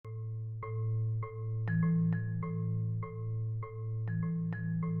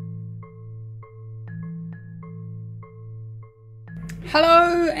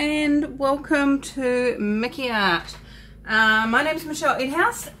Hello and welcome to Mickey Art. My name is Michelle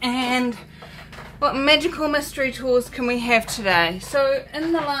Edhouse, and what magical mystery tours can we have today? So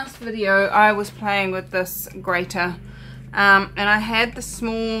in the last video I was playing with this grater and I had the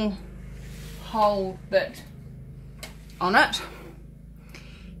small hole bit on it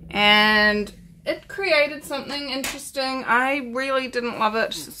and it created something interesting. I really didn't love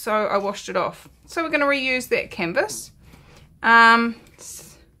it, so I washed it off. So we're going to reuse that canvas. But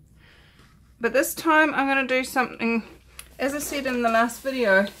this time I'm going to do something, as I said in the last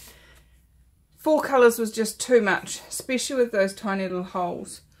video, 4 colours was just too much, especially with those tiny little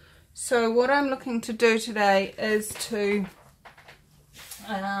holes. So what I'm looking to do today is to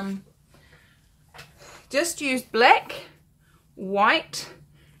just use black, white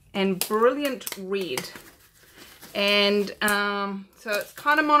and brilliant red. And so it's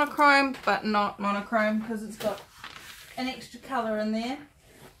kind of monochrome but not monochrome because it's got an extra colour in there.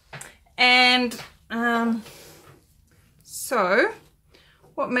 And so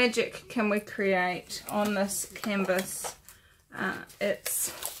what magic can we create on this canvas?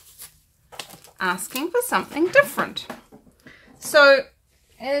 It's asking for something different. So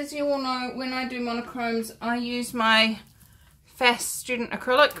as you all know, when I do monochromes I use my Fast Student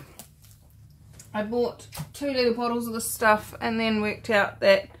acrylic. I bought 2-litre bottles of this stuff and then worked out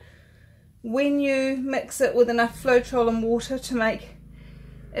that when you mix it with enough Floetrol and water to make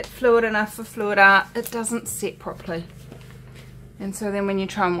it fluid enough for fluid art, it doesn't set properly. And so then when you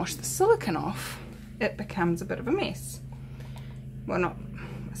try and wash the silicone off, it becomes a bit of a mess. Well, not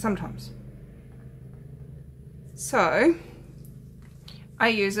sometimes. So I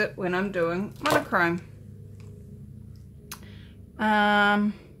use it when I'm doing monochrome.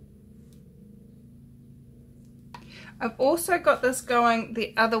 I've also got this going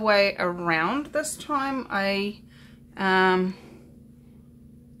the other way around this time. I've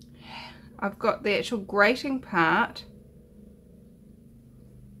got the actual grating part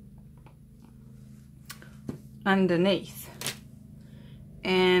underneath,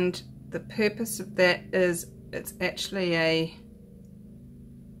 and the purpose of that is it's actually a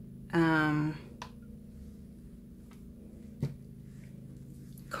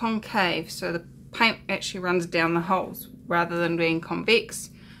concave, so the paint actually runs down the holes rather than being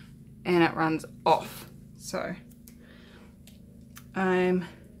convex, and it runs off. So I'm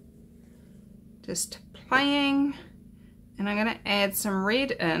just playing, and I'm going to add some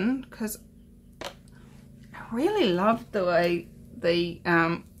red in because I really loved the way the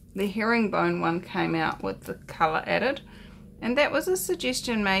herringbone one came out with the colour added, and that was a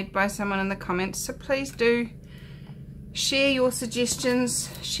suggestion made by someone in the comments. So please do share your suggestions,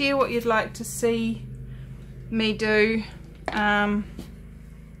 share what you'd like to see me do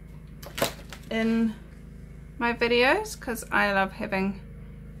in my videos, because I love having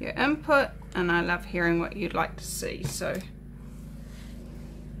your input and I love hearing what you'd like to see. So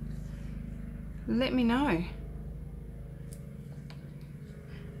let me know.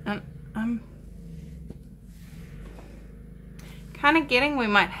 And I'm kind of getting we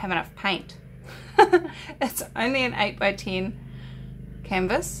might have enough paint. It's only an 8x10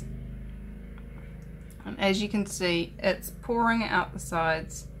 canvas, and as you can see it's pouring out the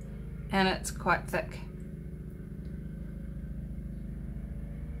sides and it's quite thick.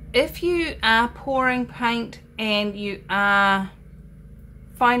 If you are pouring paint and you are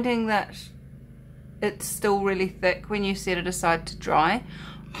finding that it's still really thick when you set it aside to dry,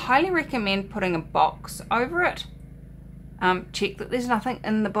 I highly recommend putting a box over it. Check that there's nothing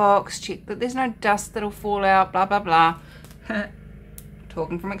in the box, check that there's no dust that'll fall out, blah blah blah.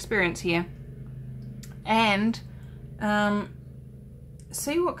 Talking from experience here. And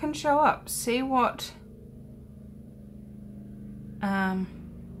see what can show up, see what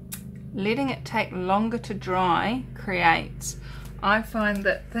letting it take longer to dry creates. I find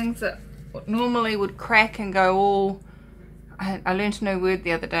that things that normally would crack and go all, I learned a new word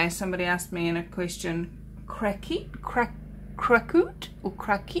the other day. Somebody asked me in a question, crackit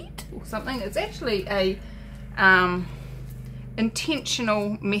or something. It's actually a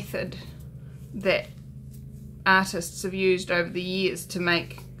intentional method that artists have used over the years to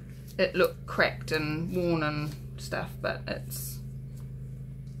make it look cracked and worn and stuff, but it's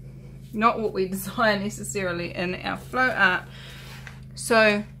not what we desire necessarily in our flow art.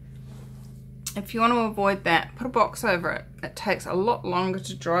 So if you want to avoid that, put a box over it. It takes a lot longer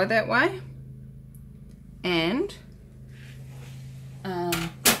to dry that way, and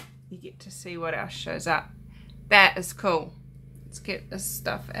you get to see what else shows up. That is cool. Let's get this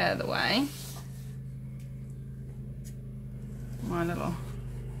stuff out of the way. My little,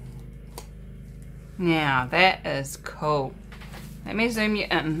 now that is cool. Let me zoom you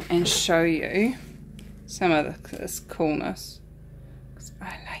in and show you some of this coolness, because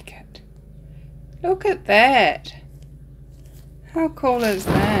I like it. Look at that. How cool is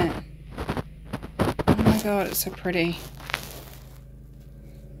that? Oh my god, it's so pretty.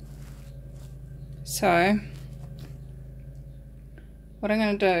 So, what I'm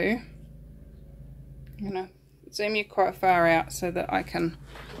going to do, I'm going to zoom you quite far out so that I can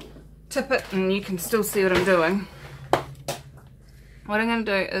tip it and you can still see what I'm doing. What I'm going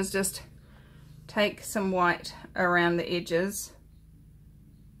to do is just take some white around the edges.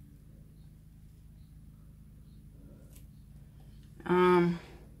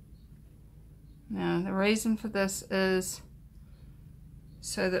 Now the reason for this is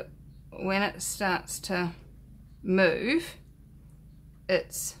so that when it starts to move,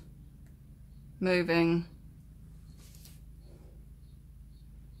 it's moving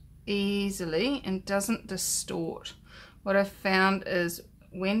easily and doesn't distort. What I've found is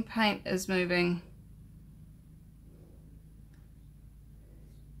when paint is moving,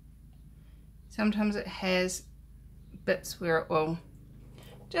 sometimes it has bits where it will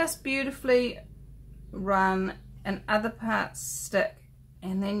just beautifully run and other parts stick,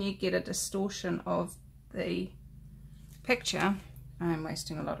 and then you get a distortion of the picture. I'm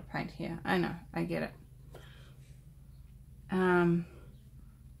wasting a lot of paint here. I know, I get it.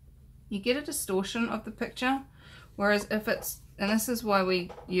 You get a distortion of the picture, whereas if it's, and this is why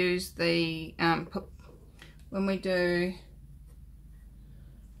we use the, when we do,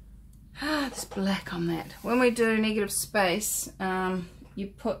 there's black on that. When we do negative space, you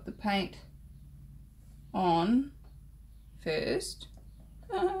put the paint on first.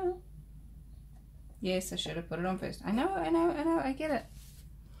 Yes, I should have put it on first. I know, I get it.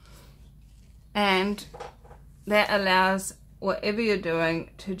 And that allows whatever you're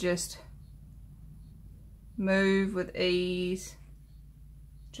doing to just move with ease,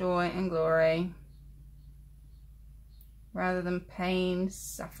 joy and glory, rather than pain,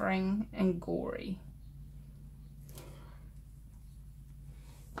 suffering and gory.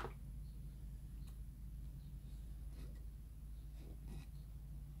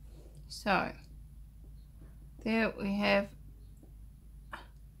 So there we have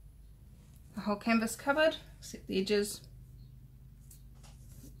the whole canvas covered except the edges.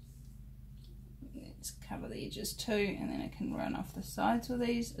 Let's cover the edges too, and then I can run off the sides with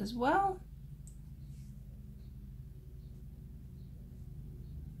these as well.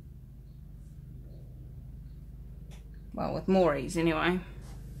 Well, with more ease anyway.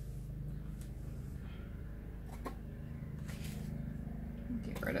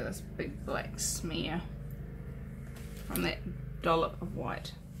 Get rid of this big black smear from that dollop of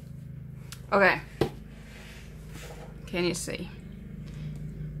white. Okay, can you see?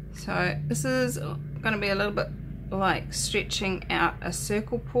 So this is going to be a little bit like stretching out a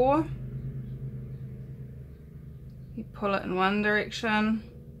circle pour. You pull it in one direction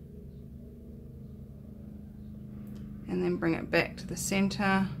and then bring it back to the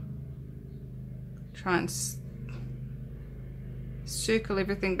center. Try and circle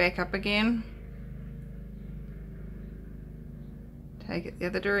everything back up again. Take it the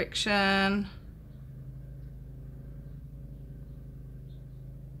other direction.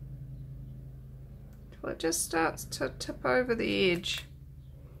 Till it just starts to tip over the edge.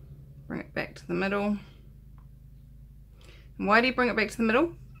 Bring it back to the middle. And why do you bring it back to the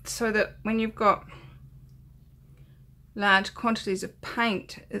middle? So that when you've got large quantities of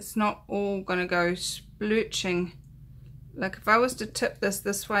paint, it's not all going to go splurching. Like if I was to tip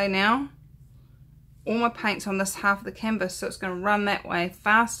this way now, all my paint's on this half of the canvas, so it's going to run that way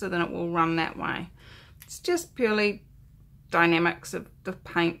faster than it will run that way. It's just purely dynamics of the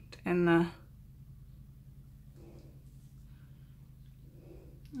paint and the...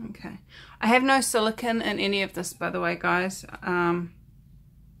 Okay, I have no silicone in any of this, by the way, guys.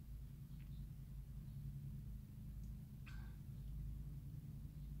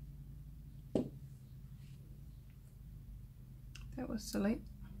 That was silly.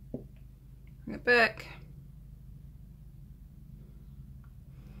 Bring it back.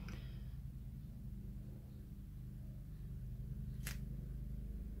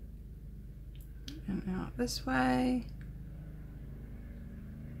 And out this way.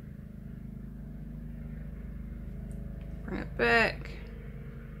 Bring it back.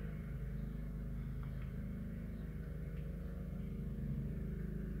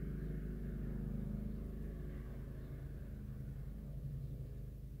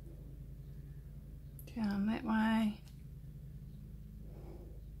 Down that way.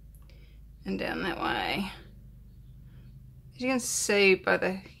 And down that way. As you can see by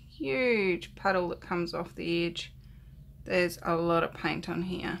the huge puddle that comes off the edge, There's a lot of paint on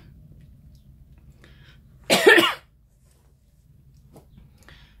here.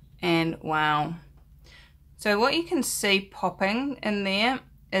 And wow. So what you can see popping in there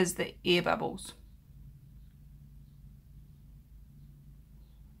is the air bubbles.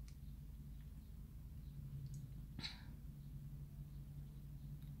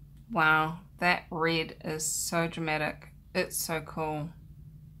 Wow, that red is so dramatic. It's so cool.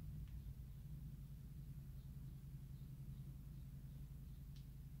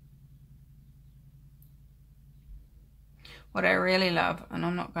 What I really love, and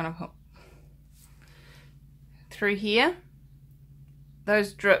I'm not going to put through here,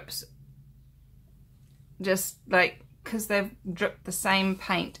 those drips, just like, because they've dripped the same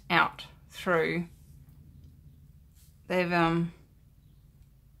paint out through, they've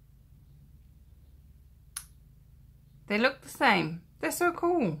they look the same. They're so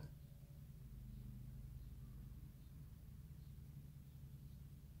cool.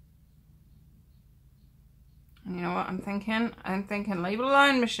 And you know what I'm thinking? I'm thinking, leave it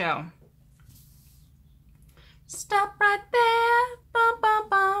alone, Michelle. Stop right there, bum, bum,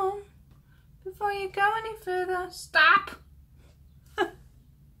 bum, before you go any further. Stop.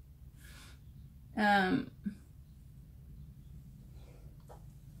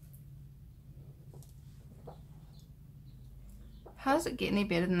 How does it get any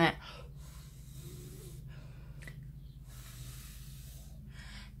better than that?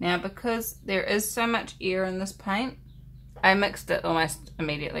 Now, because there is so much air in this paint, I mixed it almost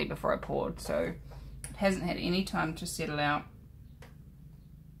immediately before I poured, so it hasn't had any time to settle out.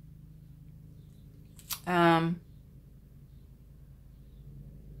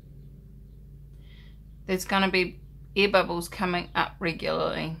 There's going to be air bubbles coming up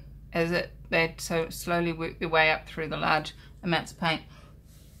regularly as they so slowly work their way up through the large amounts of paint.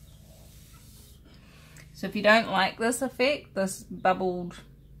 So if you don't like this effect, this bubbled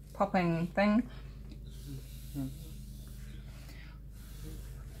popping thing,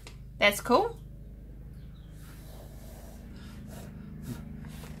 that's cool.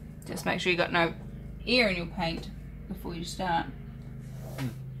 Just make sure you got no air in your paint before you start.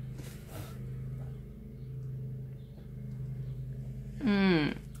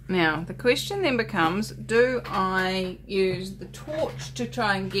 Now the question then becomes, do I use the torch to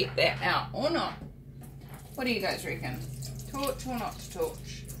try and get that out or not? What do you guys reckon? Torch or not to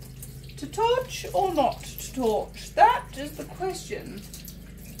torch? To torch or not to torch? That is the question.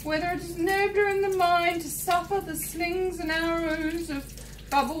 Whether it is nobler in the mind to suffer the slings and arrows of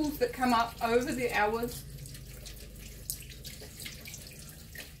bubbles that come up over the hours.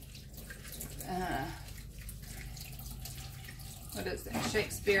 What is that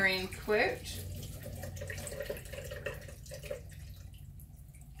Shakespearean quote?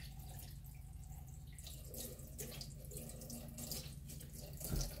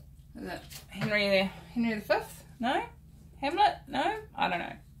 Is it Henry V? No? Hamlet? No? I don't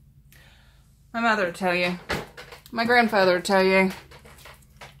know. My mother would tell you. My grandfather would tell you.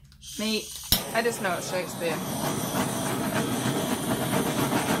 Me, I just know it's Shakespeare.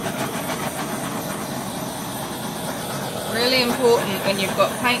 Really important when you've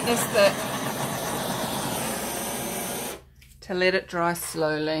got paint this thick to let it dry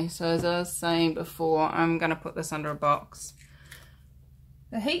slowly. So as I was saying before, I'm going to put this under a box.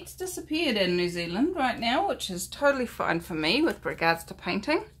 The heat's disappeared in New Zealand right now, which is totally fine for me with regards to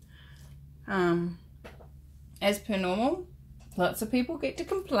painting. As per normal, lots of people get to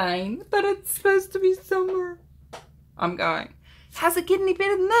complain, but it's supposed to be summer. I'm going, how's it get any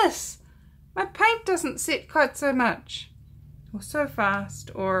better than this? My paint doesn't set quite so much, or so fast,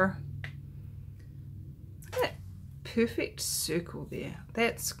 or look at that perfect circle there.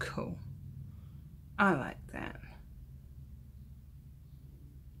 That's cool. I like that.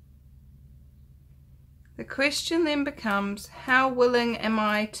 The question then becomes, how willing am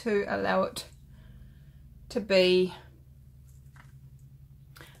I to allow it to be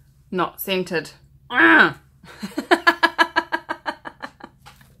not scented?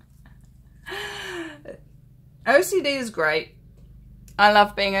 OCD is great. I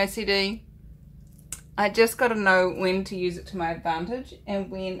love being OCD. I just got to know when to use it to my advantage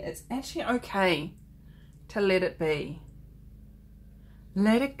and when it's actually okay to let it be.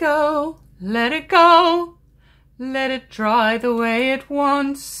 Let it go, let it go, let it dry the way it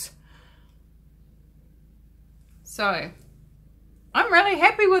wants. So, I'm really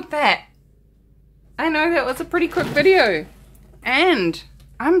happy with that. I know that was a pretty quick video, and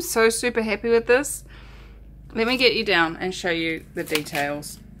I'm so super happy with this. Let me get you down and show you the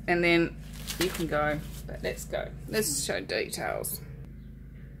details, and then you can go, but let's go. Let's show details.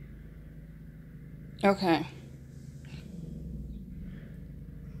 Okay.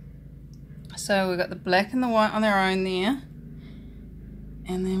 So we've got the black and the white on their own there.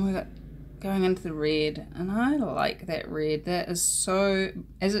 And then we've got going into the red. And I like that red. That is so,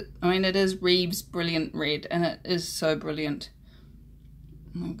 it is Reeves Brilliant Red. And it is so brilliant.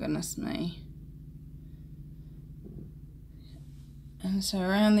 Oh goodness me. And so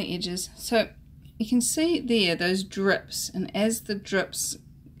around the edges. So you can see there those drips. And as the drips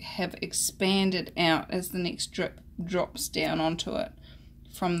have expanded out, as the next drip drops down onto it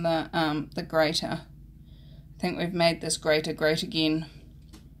from the grater. I think we've made this grater great again.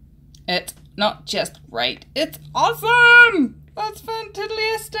 It's not just great, it's awesome! That's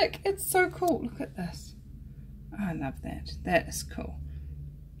fantastic! It's so cool. Look at this. Oh, I love that. That is cool.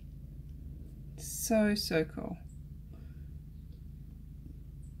 So, so cool.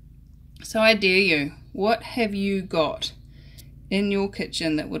 So I dare you, what have you got in your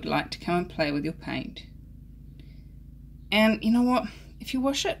kitchen that would like to come and play with your paint? And you know what? If you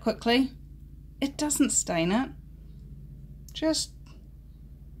wash it quickly, it doesn't stain it. Just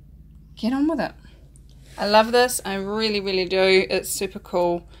get on with it. I love this. I really, really do. It's super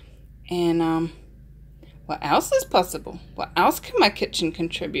cool. And what else is possible? What else can my kitchen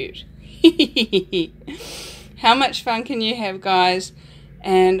contribute? How much fun can you have, guys?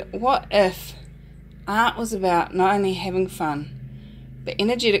 And what if art was about not only having fun, but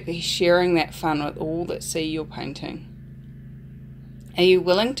energetically sharing that fun with all that see your painting? Are you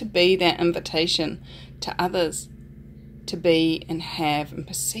willing to be that invitation to others to be and have and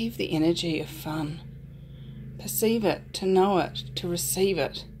perceive the energy of fun? Perceive it, to know it, to receive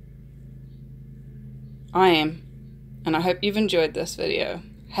it. I am, and I hope you've enjoyed this video.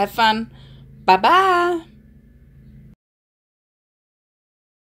 Have fun. Bye-bye.